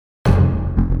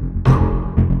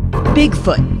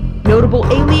Bigfoot, notable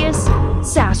alias,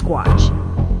 Sasquatch.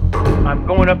 I'm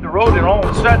going up the road and all of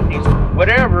a sudden these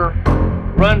whatever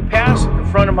run past the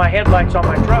front of my headlights on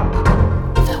my truck.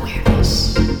 The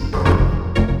weirdness.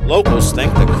 Locals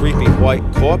think the creepy white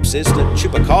corpse is the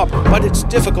chupacabra, but it's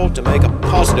difficult to make a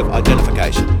positive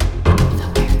identification.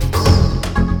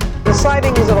 The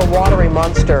sightings of a watery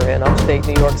monster in upstate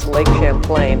New York's Lake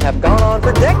Champlain have gone on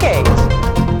for decades.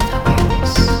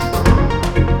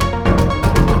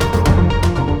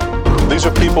 These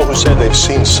are people who say they've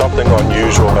seen something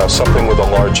unusual, something with a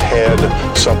large head,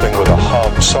 something with a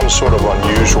hump, some sort of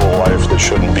unusual life that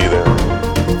shouldn't be there.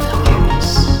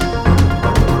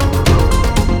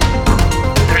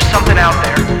 There's something out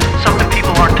there, something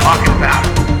people aren't talking about,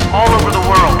 all over the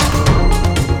world.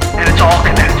 And it's all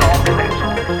connected.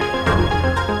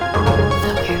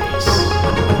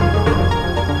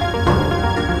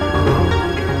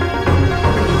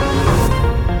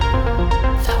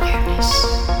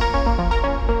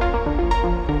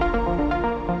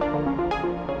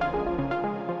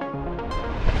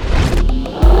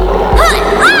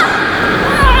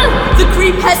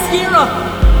 Sierra!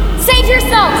 Save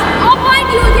yourselves! I'll find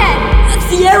you again!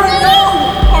 Sierra, no!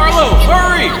 Arlo,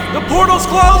 hurry! The portal's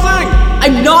closing!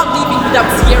 I'm not leaving without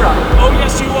Sierra! Oh,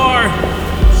 yes, you are.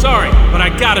 Sorry, but I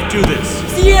gotta do this.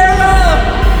 Sierra!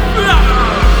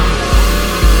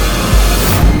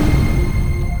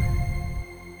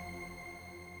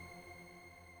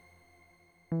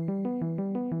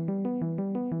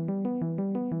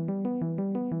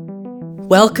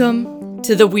 Welcome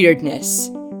to the weirdness.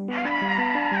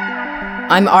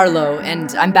 I'm Arlo,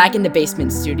 and I'm back in the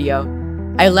basement studio.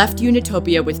 I left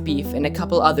Unitopia with Beef and a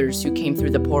couple others who came through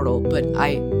the portal, but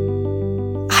I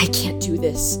can't do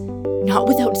this. Not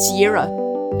without Sierra.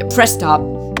 Press stop.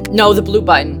 No, the blue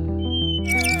button.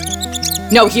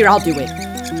 No, here, I'll do it.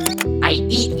 I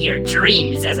eat your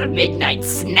dreams as a midnight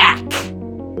snack.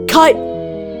 Cut!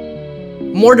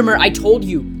 Mortimer, I told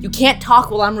you, you can't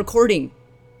talk while I'm recording.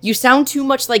 You sound too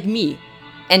much like me,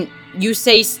 and you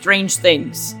say strange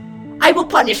things. I will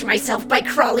punish myself by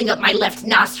crawling up my left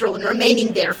nostril and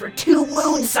remaining there for 2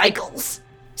 moon cycles.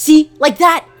 See, like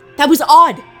that. That was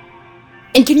odd.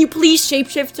 And can you please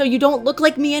shapeshift so you don't look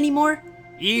like me anymore?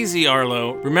 Easy,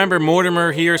 Arlo. Remember,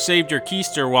 Mortimer here saved your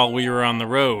keister while we were on the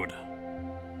road.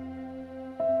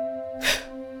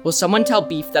 Will someone tell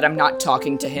Beef that I'm not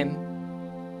talking to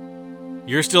him?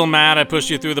 You're still mad I pushed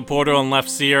you through the portal and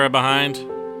left Sierra behind?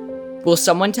 Will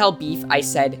someone tell Beef I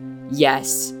said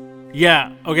yes?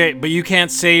 Yeah, okay, but you can't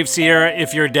save Sierra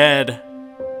if you're dead.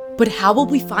 But how will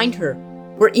we find her?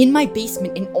 We're in my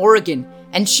basement in Oregon,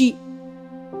 and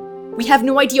we have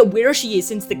no idea where she is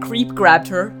since the creep grabbed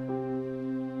her.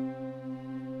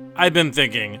 I've been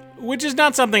thinking, which is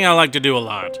not something I like to do a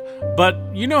lot, but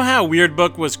you know how Weird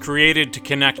Book was created to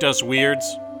connect us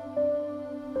weirds?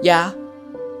 Yeah.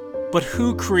 But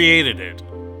who created it?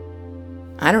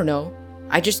 I don't know.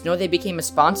 I just know they became a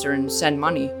sponsor and send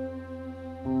money.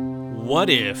 What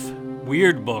if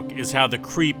Weird Book is how the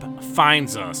creep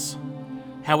finds us?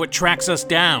 How it tracks us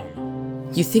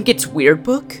down? You think it's Weird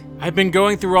Book? I've been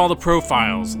going through all the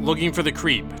profiles, looking for the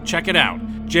creep. Check it out.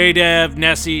 JDev,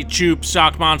 Nessie, Choop,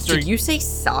 Sock Monster. Did you say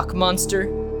Sock Monster?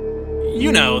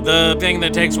 You know, the thing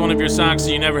that takes one of your socks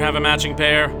so you never have a matching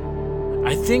pair.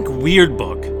 I think Weird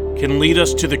Book can lead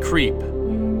us to the creep.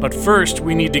 But first,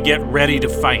 we need to get ready to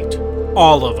fight.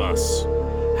 All of us.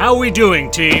 How we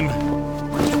doing, team?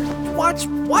 Watch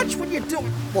what you're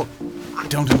doing. Look, I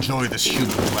don't enjoy this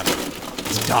human weather.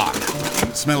 It's dark.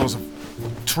 It smells of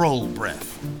troll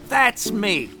breath. That's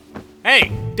me.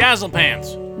 Hey,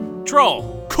 Dazzlepants.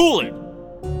 Troll, cool it.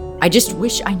 I just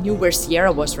wish I knew where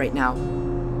Sierra was right now.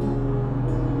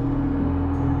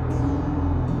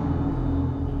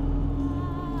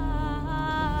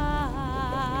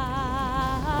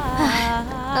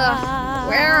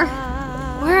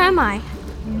 Where am I?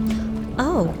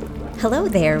 Oh, hello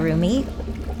there, Rumi.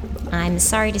 I'm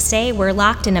sorry to say we're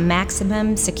locked in a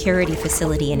maximum security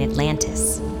facility in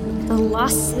Atlantis. The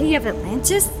lost city of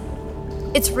Atlantis?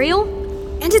 It's real?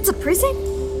 And it's a prison?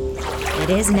 It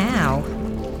is now.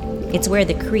 It's where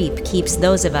the creep keeps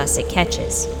those of us it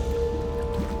catches.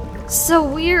 So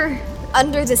we're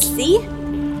under the sea?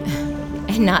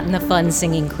 And not in the fun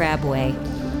singing crab way.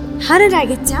 How did I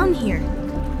get down here?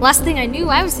 Last thing I knew,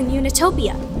 I was in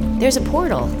Unitopia. There's a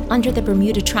portal under the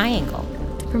Bermuda Triangle.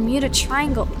 The Bermuda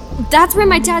Triangle? That's where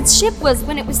my dad's ship was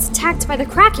when it was attacked by the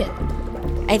Kraken.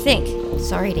 I think.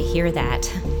 Sorry to hear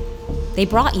that. They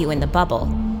brought you in the bubble.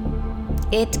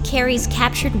 It carries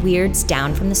captured weirds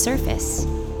down from the surface.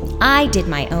 I did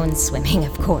my own swimming,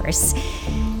 of course.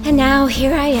 And now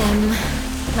here I am,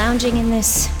 lounging in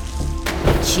this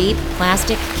Cheap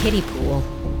plastic kiddie pool.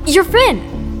 Your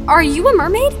friend, are you a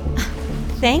mermaid?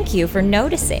 Thank you for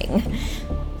noticing.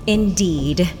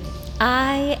 Indeed,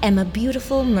 I am a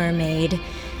beautiful mermaid.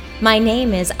 My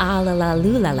name is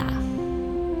Alalalulala.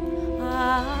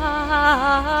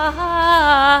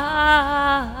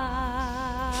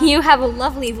 You have a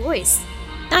lovely voice.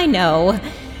 I know.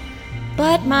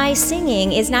 But my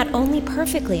singing is not only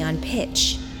perfectly on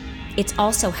pitch, it's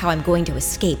also how I'm going to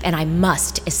escape, and I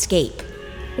must escape.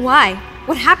 Why?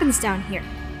 What happens down here?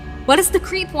 What does the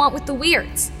creep want with the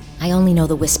weirds? I only know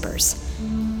the whispers.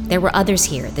 There were others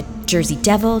here, the Jersey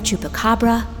Devil,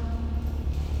 Chupacabra.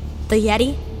 The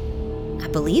Yeti? I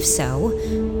believe so.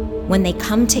 When they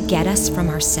come to get us from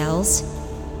our cells,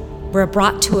 we're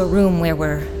brought to a room where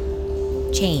we're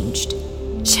changed.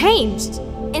 Changed?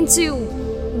 Into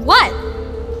what?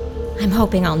 I'm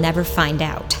hoping I'll never find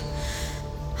out.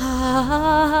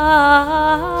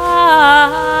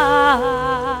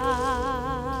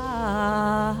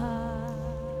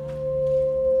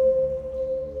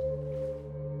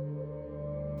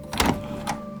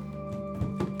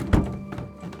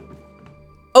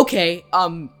 Okay,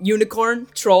 unicorn,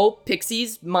 troll,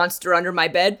 pixies, monster under my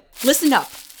bed. Listen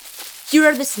up. Here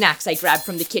are the snacks I grabbed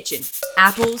from the kitchen.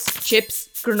 Apples, chips,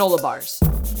 granola bars.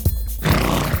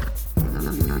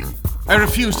 I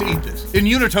refuse to eat this. In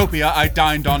Unitopia, I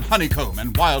dined on honeycomb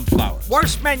and wildflowers.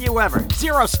 Worst menu ever.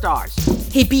 0 stars.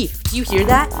 Hey, Beef, do you hear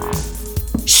that?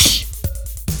 Shh!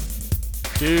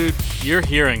 Dude, you're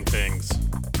hearing things.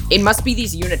 It must be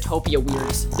these Unitopia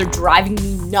weirds. They're driving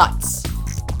me nuts.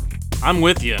 I'm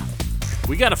with you.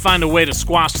 We gotta find a way to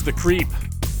squash the creep.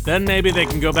 Then maybe they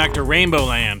can go back to Rainbow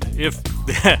Land, if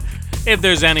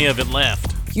there's any of it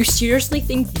left. You seriously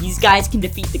think these guys can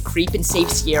defeat the creep and save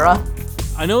Sierra?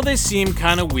 I know they seem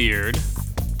kinda weird,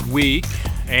 weak,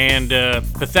 and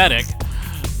pathetic,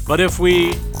 but if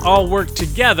we all work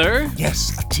together...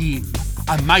 Yes, a team.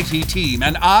 A mighty team,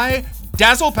 and I,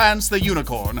 Dazzlepants the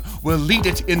Unicorn, will lead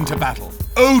it into battle.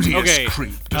 Odious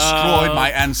creep destroyed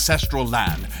my ancestral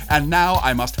land, and now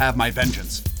I must have my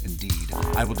vengeance. Indeed,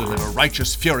 I will deliver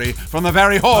righteous fury from the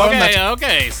very horn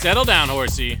Okay, settle down,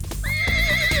 horsey.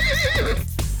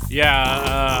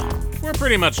 Yeah, we're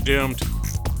pretty much doomed.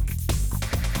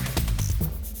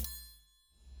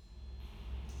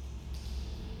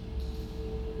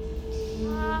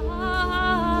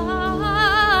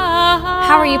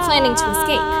 How are you planning to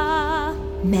escape?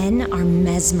 Men are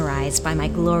mesmerized by my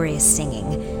glorious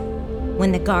singing.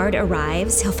 When the guard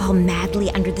arrives, he'll fall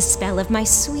madly under the spell of my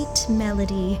sweet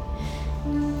melody.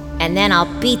 And then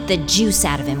I'll beat the juice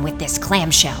out of him with this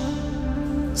clamshell.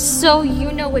 So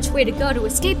you know which way to go to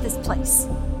escape this place?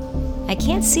 I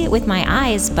can't see it with my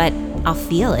eyes, but I'll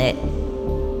feel it.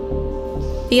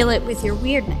 Feel it with your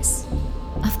weirdness?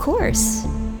 Of course.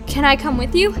 Can I come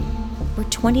with you? We're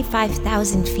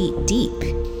 25,000 feet deep.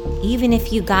 Even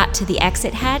if you got to the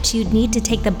exit hatch, you'd need to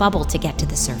take the bubble to get to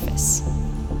the surface.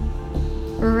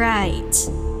 Right.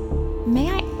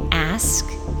 May I ask?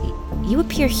 You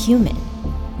appear human.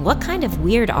 What kind of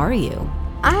weird are you?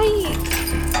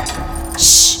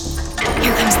 Shh!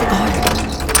 Here comes the guard.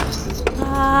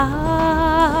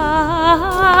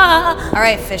 All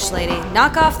right, fish lady,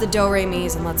 knock off the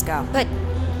do-re-mis and let's go. But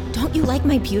don't you like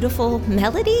my beautiful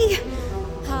melody?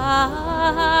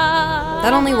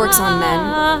 That only works on men.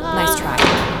 Nice try.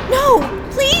 No,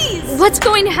 please! What's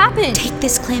going to happen? Take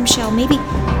this clamshell. Maybe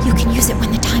you can use it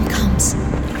when the time comes.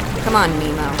 Come on,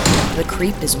 Nemo. The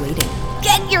creep is waiting.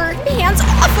 Get your hands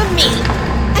off of me!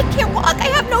 I can't walk. I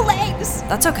have no legs.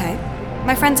 That's okay.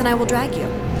 My friends and I will drag you.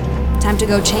 Time to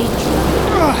go change.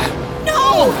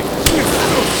 No! You're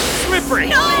so slippery.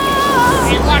 No!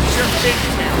 Hey, watch your feet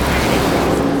now.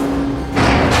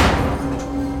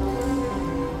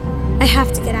 I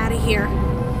have to get out of here.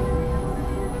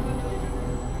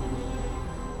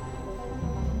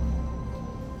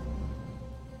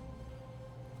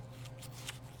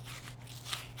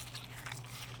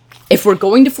 If we're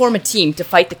going to form a team to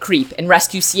fight the creep and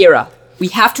rescue Sierra, we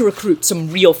have to recruit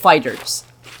some real fighters.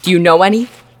 Do you know any?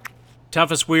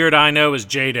 Toughest weird I know is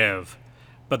J-Dev.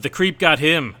 But the creep got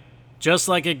him, just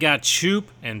like it got Choop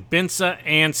and Binsa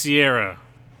and Sierra.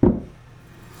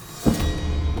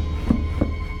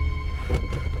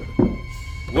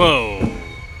 Whoa.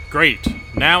 Great.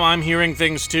 Now I'm hearing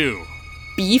things too.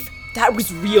 Beef, that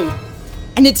was real.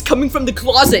 And it's coming from the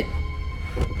closet.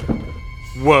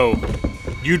 Whoa.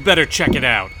 You'd better check it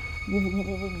out.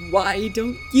 Why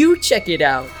don't you check it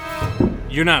out?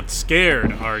 You're not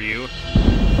scared, are you?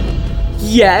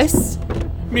 Yes.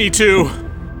 Me too.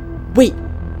 Wait,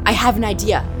 I have an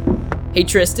idea. Hey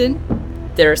Tristan,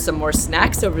 there are some more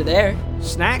snacks over there.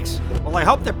 Snacks? Well, I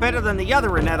hope they're better than the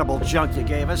other inedible junk you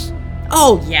gave us.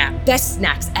 Oh yeah, best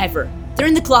snacks ever. They're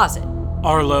in the closet.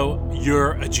 Arlo,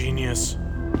 you're a genius.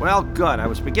 Well, good. I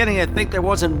was beginning to think there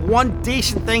wasn't one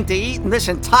decent thing to eat in this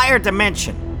entire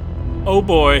dimension. Oh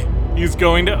boy, he's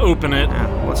going to open it.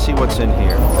 Now, let's see what's in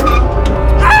here.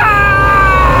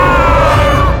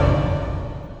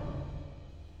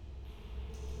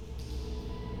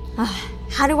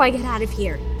 How do I get out of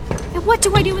here? And what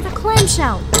do I do with a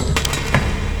clamshell?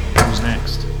 Who's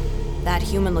next? That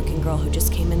human-looking girl who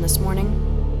just came in this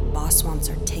morning. Boss wants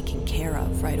her taken care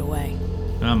of right away.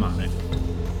 I'm on it.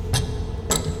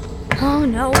 Oh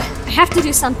no, I have to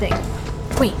do something.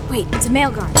 Wait, it's a mail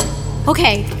guard.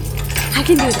 Okay, I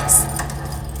can do this.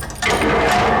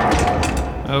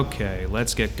 Okay,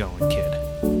 let's get going, kid.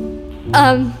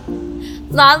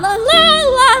 La la la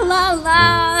la la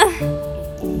la.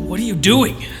 What are you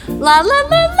doing? La la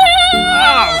la la.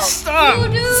 Oh,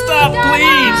 stop! Stop,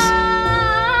 please!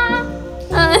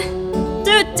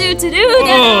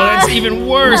 Oh, that's even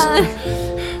worse.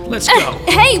 Let's go.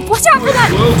 Hey, watch out for that!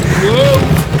 Whoa!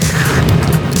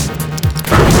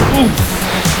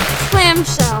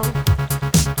 Clamshell.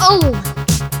 Oh,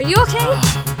 are you okay? Oh,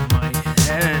 my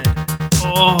head.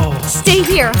 Oh. Stay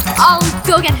here. I'll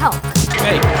go get help.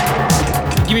 Hey,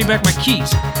 give me back my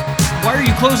keys. Why are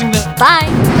you closing the... Bye.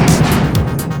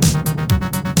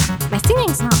 My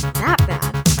singing's not that bad.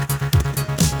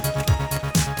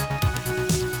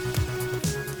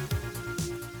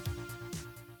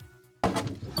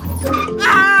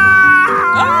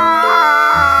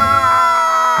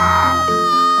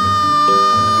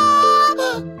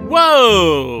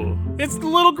 Whoa! It's the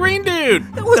little green dude!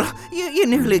 Well, you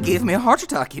nearly gave me a heart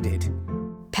attack, you did.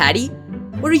 Patty?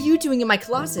 What are you doing in my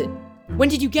closet? When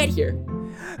did you get here?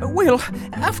 Well,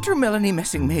 after Melanie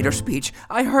Missing made her speech,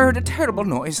 I heard a terrible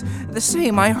noise, the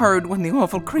same I heard when the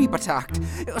awful creep attacked,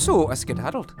 so I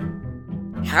skedaddled.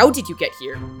 How did you get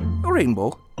here? A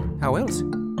rainbow. How else?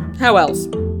 How else?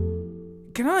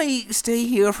 Can I stay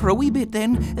here for a wee bit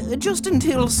then, just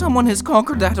until someone has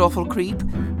conquered that awful creep?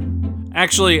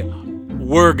 Actually,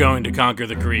 we're going to conquer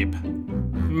the creep.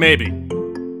 Maybe.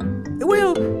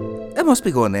 Well, I must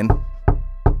be going then.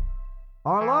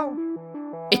 Hello?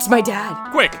 It's my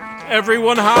dad. Quick,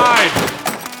 everyone hide!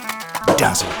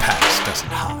 Dazzle Pants doesn't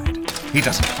hide. He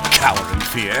doesn't cower in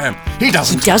fear. He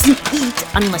doesn't eat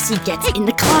unless he gets in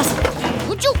the closet.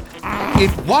 Would you?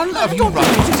 If one of you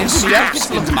runs steps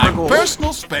into my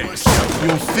personal space,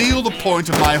 you'll feel the point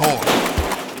of my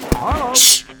horn.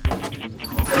 Shh!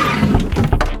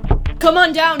 Come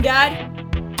on down, Dad.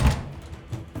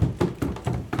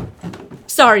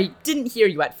 Sorry, didn't hear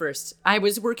you at first. I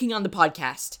was working on the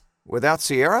podcast. Without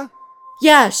Sierra?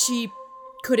 Yeah, she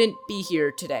couldn't be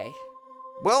here today.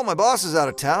 Well, my boss is out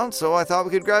of town, so I thought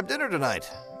we could grab dinner tonight.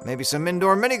 Maybe some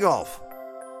indoor mini-golf.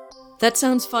 That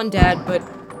sounds fun, Dad, but...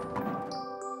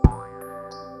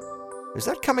 Is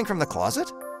that coming from the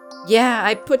closet? Yeah,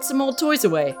 I put some old toys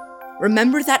away.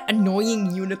 Remember that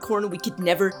annoying unicorn we could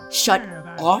never shut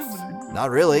off? Not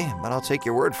really, but I'll take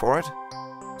your word for it.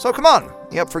 So come on,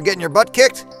 you up for getting your butt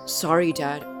kicked? Sorry,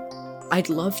 Dad. I'd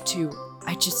love to.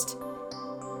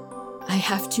 I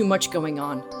have too much going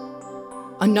on.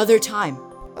 Another time.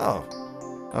 Oh,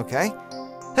 okay.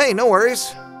 Hey, no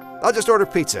worries. I'll just order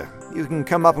pizza. You can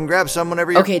come up and grab some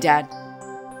whenever you're... Okay, Dad.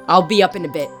 I'll be up in a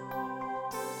bit.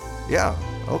 Yeah,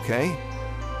 okay.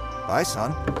 Bye,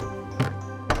 son.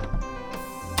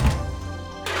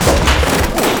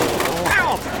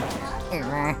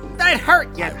 That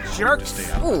hurt, you jerk! Stay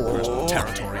out of my personal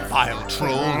territory, vile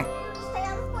troll.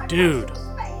 Dude,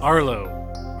 Arlo,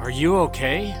 are you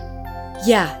okay?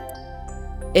 Yeah.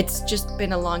 It's just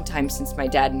been a long time since my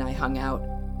dad and I hung out.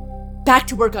 Back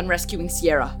to work on rescuing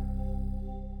Sierra.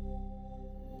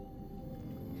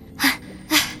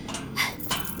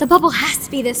 The bubble has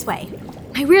to be this way.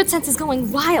 My weird sense is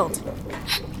going wild.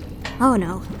 Oh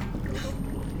no.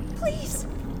 Please,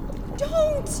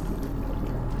 don't!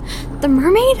 The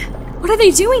mermaid? What are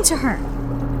they doing to her?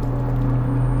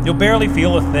 You'll barely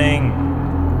feel a thing.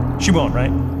 She won't,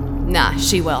 right? Nah,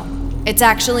 she will. It's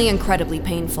actually incredibly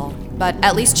painful, but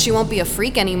at least she won't be a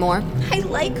freak anymore. I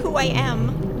like who I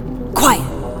am. Quiet!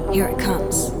 Here it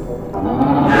comes.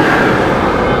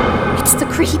 It's the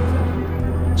creep.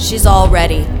 She's all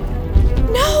ready.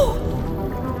 No!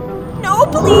 No,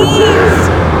 please!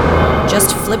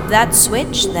 Just flip that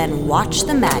switch, then watch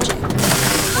the magic.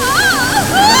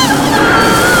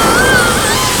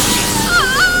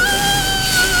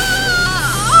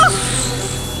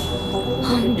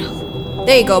 Oh no.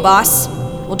 There you go, boss.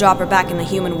 We'll drop her back in the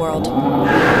human world.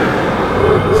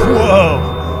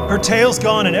 Whoa! Her tail's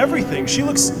gone and everything. She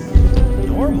looks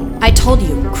normal. I told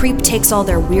you, Creep takes all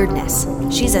their weirdness.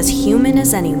 She's as human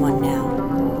as anyone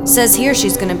now. Says here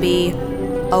she's gonna be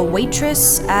a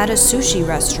waitress at a sushi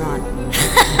restaurant.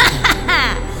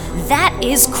 That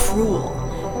is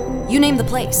cruel. You name the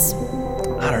place.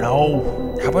 I don't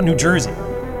know. How about New Jersey?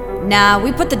 Nah,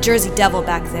 we put the Jersey Devil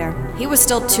back there. He was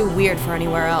still too weird for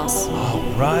anywhere else.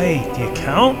 Oh, right, the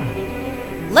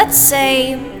accountant. Let's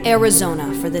say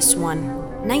Arizona for this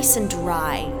one. Nice and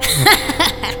dry.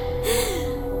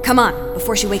 Come on,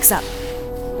 before she wakes up.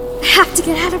 I have to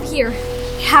get out of here.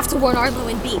 I have to warn Arlo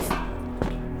and Beef.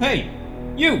 Hey,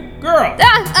 you, girl!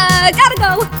 Gotta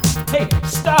go! Hey,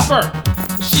 stop her!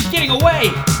 She's getting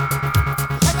away!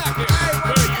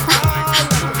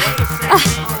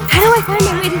 How do I find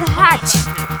my way to the hatch?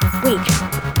 Wait,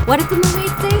 what did the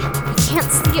mermaid say? I can't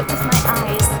see it with my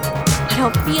eyes. I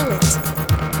don't feel it.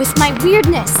 With my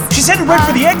weirdness. She's headed right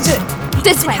for the exit!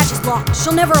 This way. The hatch is locked.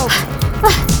 She'll never open.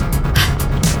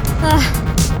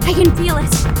 I can feel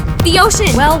it. The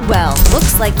ocean! Well,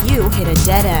 looks like you hit a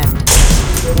dead end.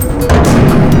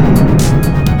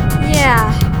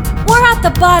 Yeah. We're at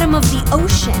the bottom of the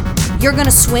ocean. You're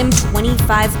gonna swim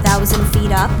 25,000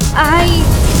 feet up? I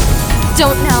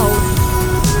don't know.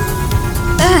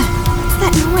 What's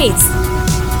that noise?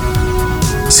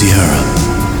 Sierra.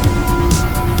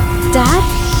 Dad?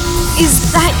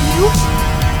 Is that you?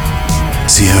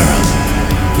 Sierra,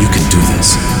 you can do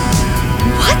this.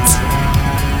 What?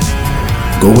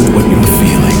 Go with what you're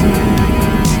feeling.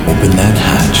 Open that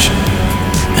hatch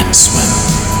and swim.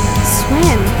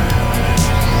 Swim?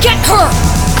 Get her!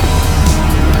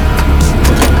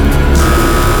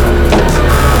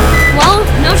 Well,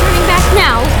 no turning back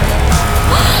now.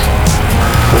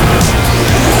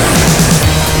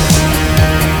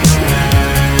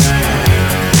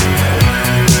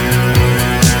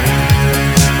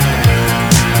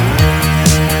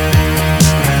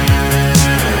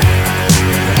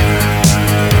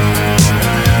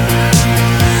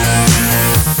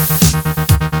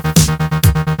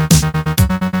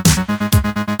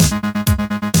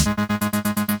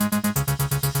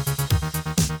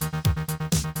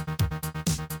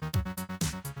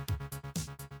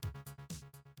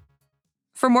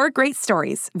 For more great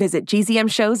stories, visit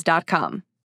gzmshows.com.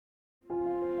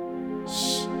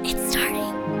 It's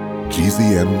starting.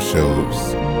 GZM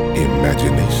Shows.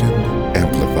 Imagination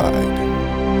Amplified.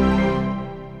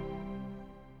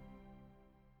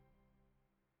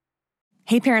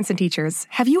 Hey parents and teachers,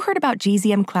 have you heard about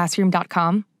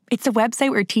gzmclassroom.com? It's a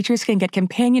website where teachers can get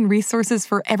companion resources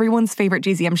for everyone's favorite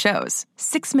GZM shows.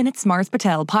 6 Minutes, Mars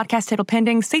Patel, Podcast Title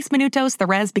Pending, 6 Minutos, The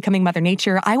Res, Becoming Mother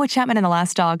Nature, Iowa Chapman and the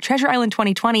Last Dog, Treasure Island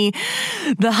 2020,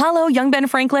 The Hollow, Young Ben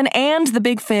Franklin, and The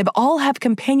Big Fib all have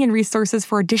companion resources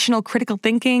for additional critical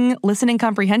thinking, listening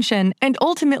comprehension, and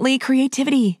ultimately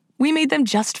creativity. We made them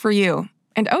just for you.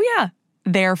 And oh yeah,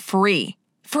 they're free.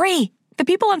 Free! The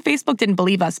people on Facebook didn't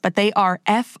believe us, but they are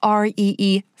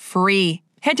free.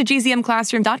 Head to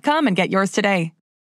gzmclassroom.com and get yours today.